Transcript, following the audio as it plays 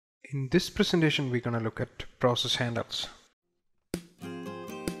In this presentation, we're going to look at process handles.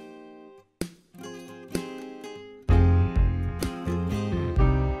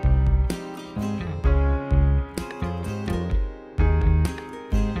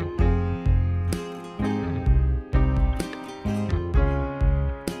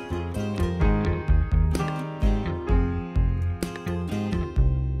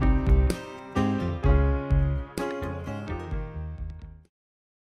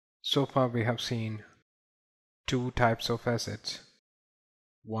 So far we have seen two types of assets.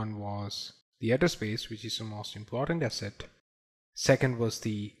 One was the address space, which is the most important asset. Second was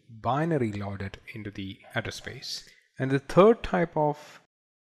the binary loaded into the address space. And the third type of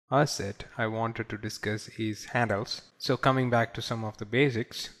asset I wanted to discuss is handles. So coming back to some of the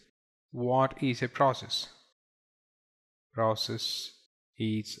basics, what is a process? Process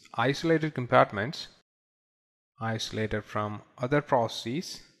is isolated compartments, isolated from other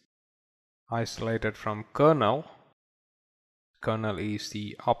processes, isolated from kernel. Kernel is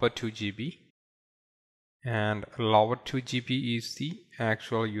the upper 2 GB and lower 2 GB is the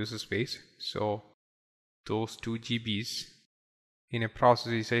actual user space. So those 2 GBs in a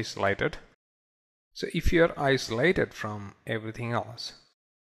process is isolated. So if you are isolated from everything else,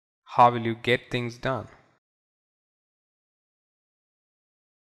 how will you get things done?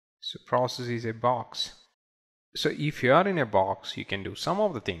 So process is a box. So if you are in a box, you can do some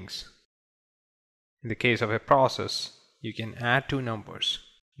of the things. In the case of a process, you can add two numbers.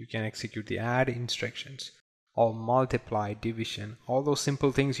 You can execute the add instructions or multiply, division, all those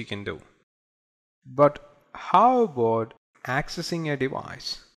simple things you can do. But how about accessing a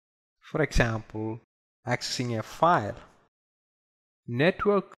device? For example, accessing a file.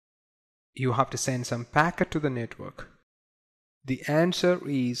 Network, you have to send some packet to the network. The answer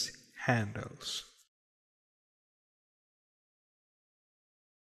is handles.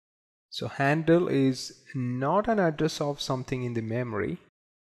 So handle is not an address of something in the memory.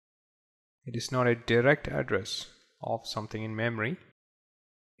 It is not a direct address of something in memory.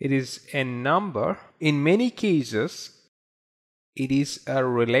 It is a number. In many cases, it is a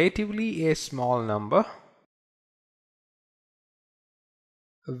relatively a small number.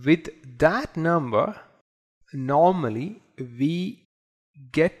 With that number, normally we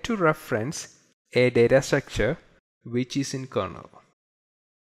get to reference a data structure which is in kernel.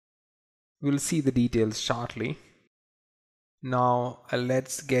 We'll see the details shortly. Now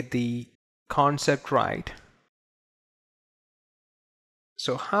let's get the concept right.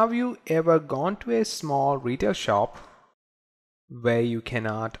 So have you ever gone to a small retail shop where you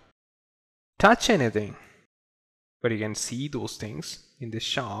cannot touch anything, but you can see those things in the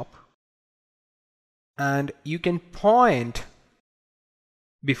shop and you can point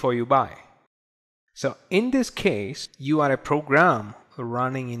before you buy? So in this case, you are a program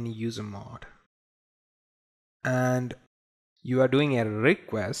running in user mode and you are doing a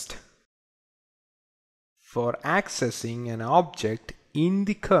request for accessing an object in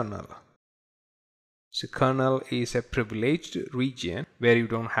the kernel. So kernel is a privileged region where you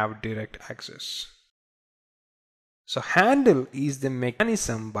don't have direct access. So handle is the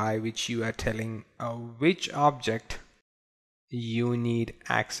mechanism by which you are telling which object you need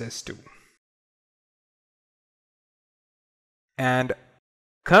access to. And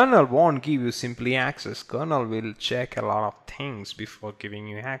kernel won't give you simply access. Kernel will check a lot of things before giving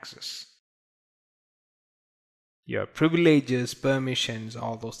you access. Your privileges, permissions,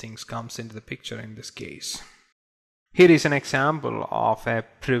 all those things comes into the picture in this case. Here is an example of a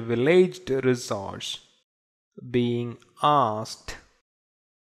privileged resource being asked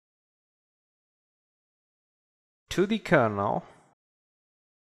to the kernel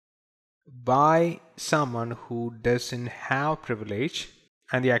by someone who doesn't have privilege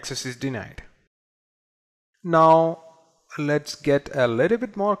and the access is denied. Now let's get a little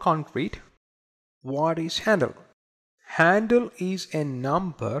bit more concrete. What is handle? Handle is a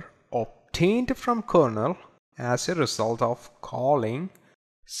number obtained from kernel as a result of calling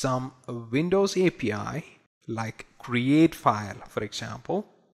some Windows API like create file, for example,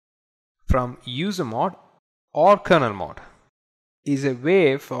 from user mode or kernel mode. Is a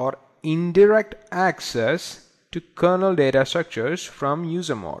way for indirect access to kernel data structures from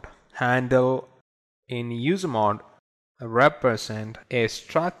user mode. Handle in user mode represent a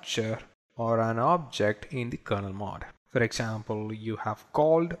structure or an object in the kernel mode. For example, you have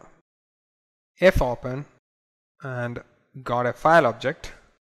called fopen and got a file object,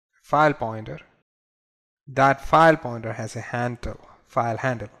 file pointer. That file pointer has a handle, file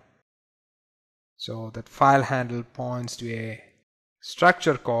handle. So that file handle points to a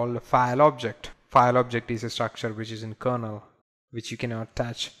structure called file object. File object is a structure which is in kernel, which you cannot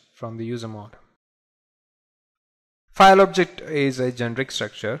touch from the user mode. File object is a generic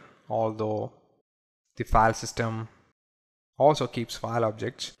structure, although the file system also keeps file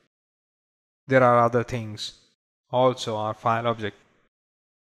objects. There are other things also are file object.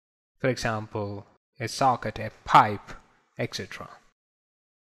 For example, a socket, a pipe, etc.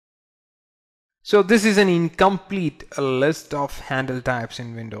 So this is an incomplete list of handle types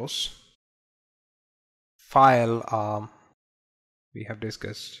in Windows. File, we have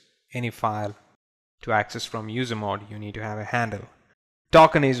discussed any file to access from user mode, you need to have a handle.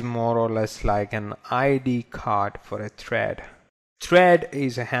 Token is more or less like an ID card for a thread. Thread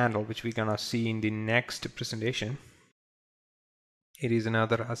is a handle which we're gonna see in the next presentation. It is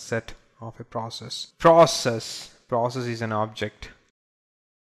another asset of a process. Process is an object.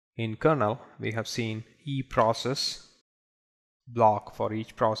 In kernel, we have seen eProcess block for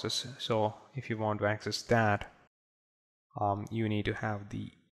each process. So if you want to access that, you need to have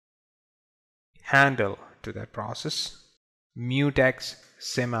the handle to that process. Mutex,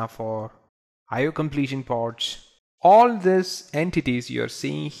 semaphore, IO completion ports, all these entities you are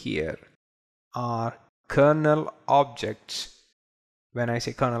seeing here are kernel objects. When I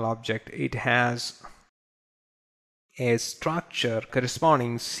say kernel object, it has a structure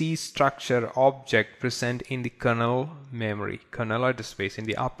corresponding C structure object present in the kernel memory, kernel address space in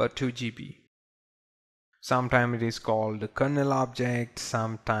the upper 2 GB. Sometimes it is called the kernel object,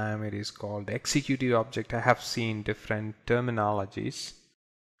 sometimes it is called the executive object. I have seen different terminologies.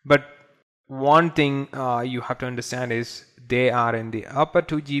 But one thing you have to understand is they are in the upper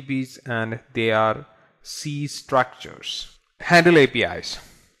 2 GBs and they are C structures. Handle APIs.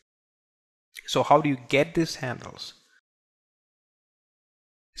 So how do you get these handles?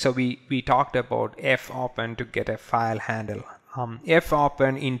 So we talked about fopen to get a file handle.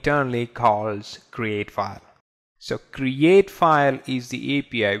 Fopen internally calls create file. So create file is the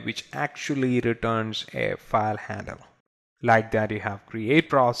API which actually returns a file handle. Like that, you have create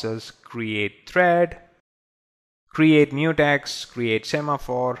process, create thread, create mutex, create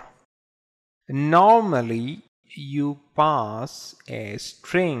semaphore. Normally you pass a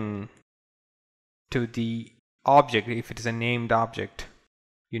string to the object. If it is a named object,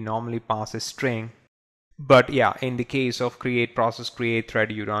 you normally pass a string. But yeah, in the case of create process, create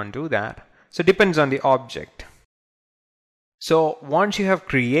thread, you don't do that. So it depends on the object. So once you have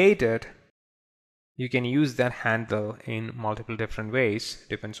created, you can use that handle in multiple different ways.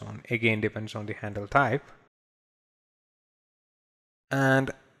 Depends on the handle type. And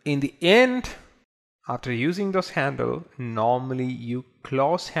in the end, after using those handle, normally you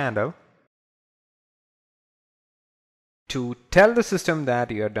close handle to tell the system that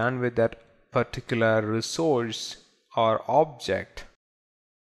you are done with that particular resource or object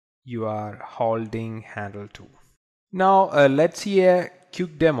you are holding handle to. Now let's see a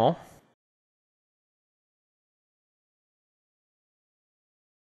quick demo.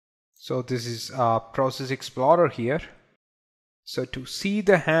 So this is Process Explorer here. So to see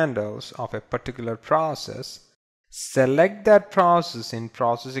the handles of a particular process, select that process in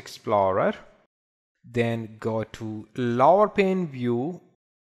Process Explorer, then go to lower pane view,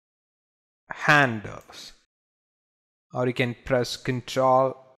 handles, or you can press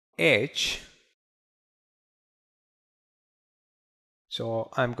Ctrl H.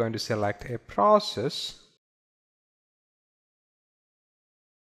 So I'm going to select a process.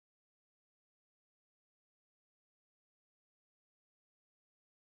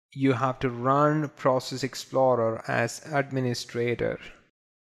 You have to run Process Explorer as administrator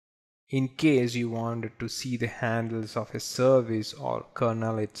in case you wanted to see the handles of a service or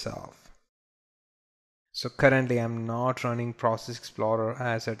kernel itself. So currently I'm not running Process Explorer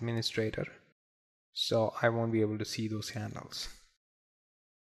as administrator, so I won't be able to see those handles.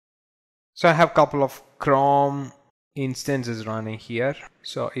 So I have a couple of Chrome instances running here.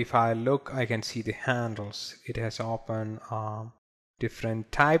 So if I look, I can see the handles. It has open different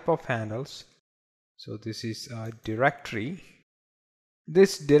type of handles. So this is a directory.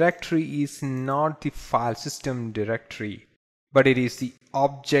 This directory is not the file system directory, but it is the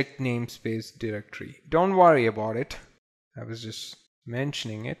object namespace directory. Don't worry about it. I was just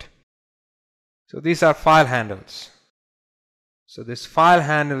mentioning it. So these are file handles. So this file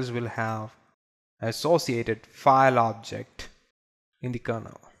handles will have associated file object in the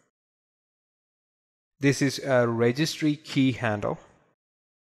kernel. This is a registry key handle.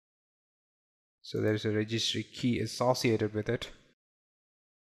 So there is a registry key associated with it.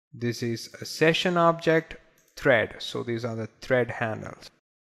 This is a session object, thread. So these are the thread handles.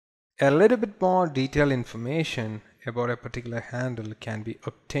 A little bit more detailed information about a particular handle can be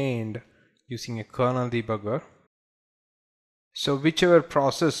obtained using a kernel debugger. So whichever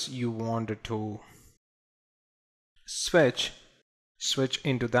process you wanted to switch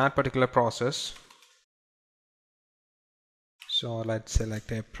into that particular process. So let's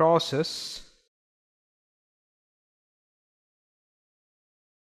select a process.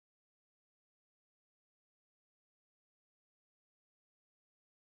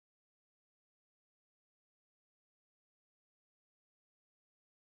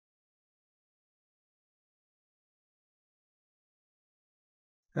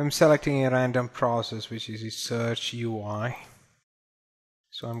 I'm selecting a random process, which is a search UI.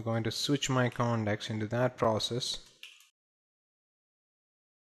 So I'm going to switch my context into that process.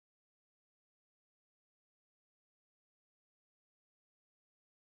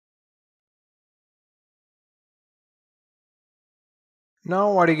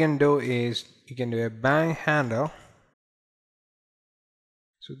 Now what you can do is you can do a bang handle.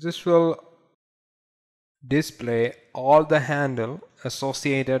 So this will display all the handle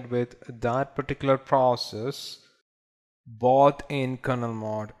associated with that particular process, both in kernel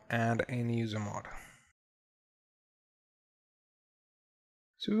mode and in user mode.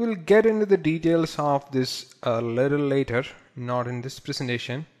 So we will get into the details of this a little later, not in this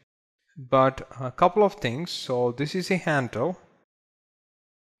presentation, but a couple of things. So this is a handle.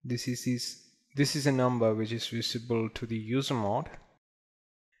 This is a number which is visible to the user mode,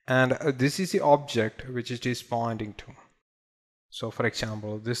 and this is the object which it is pointing to. So for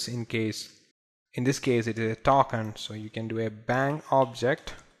example, in this case it is a token, so you can do a bang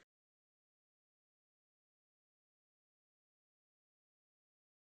object.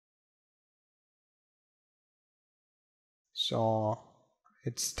 So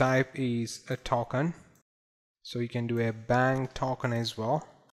its type is a token, so you can do a bang token as well.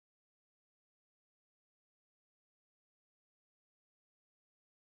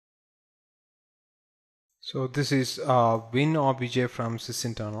 So this is win obj from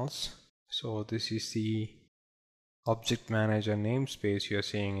sysinternals. So this is the object manager namespace you are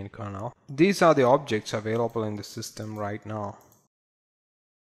seeing in kernel. These are the objects available in the system right now.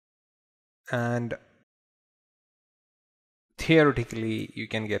 And theoretically, you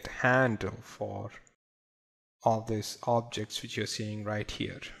can get handle for all these objects which you're seeing right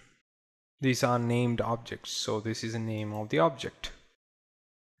here. These are named objects, so this is the name of the object.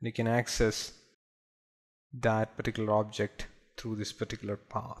 You can access that particular object through this particular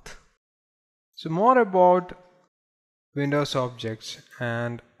path. So more about Windows objects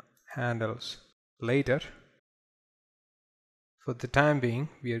and handles later. For the time being,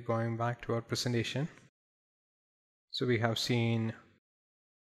 we are going back to our presentation. So we have seen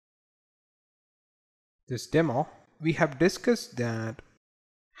this demo. We have discussed that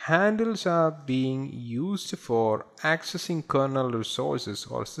handles are being used for accessing kernel resources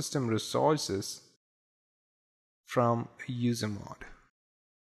or system resources from user mode.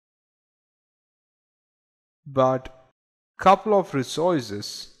 But couple of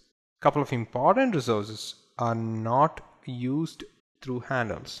important resources are not used through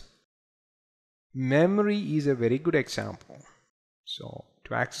handles. Memory is a very good example. So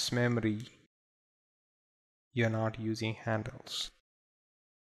to access memory, you're not using handles.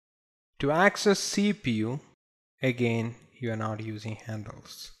 To access CPU, again, you are not using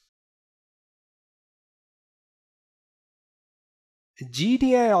handles.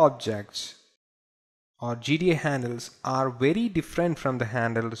 GDI objects or GDI handles are very different from the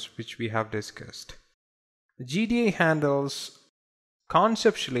handles which we have discussed. GDI handles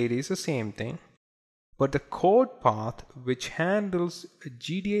conceptually it is the same thing, but the code path which handles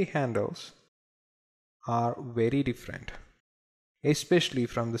GDI handles are very different, especially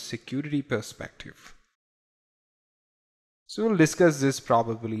from the security perspective. So we'll discuss this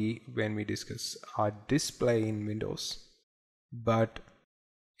probably when we discuss our display in Windows. But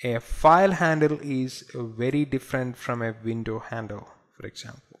a file handle is very different from a window handle, for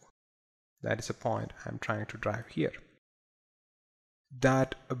example. That is a point I'm trying to drive here.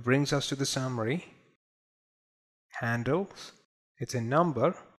 That brings us to the summary. Handles, it's a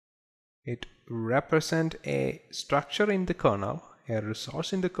number. It represents a structure in the kernel, a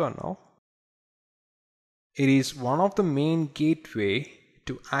resource in the kernel. It is one of the main gateway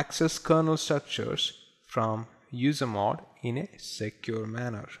to access kernel structures from user mode in a secure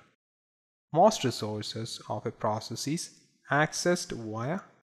manner. Most resources of a process is accessed via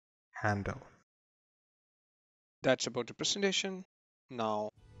handle. That's about the presentation. Now,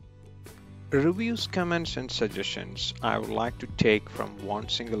 reviews, comments and suggestions I would like to take from one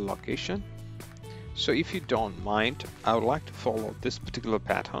single location. So if you don't mind, I would like to follow this particular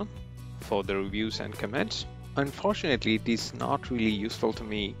pattern for the reviews and comments. Unfortunately, it is not really useful to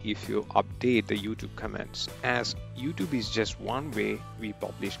me if you update the YouTube comments, as YouTube is just one way we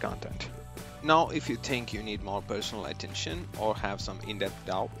publish content. Now, if you think you need more personal attention or have some in-depth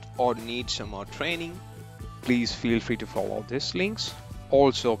doubt or need some more training, please feel free to follow these links.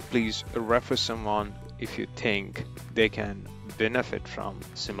 Also, please refer someone if you think they can benefit from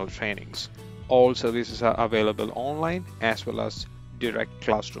similar trainings. All services are available online as well as direct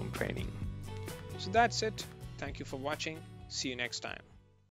classroom training. So that's it. Thank you for watching. See you next time.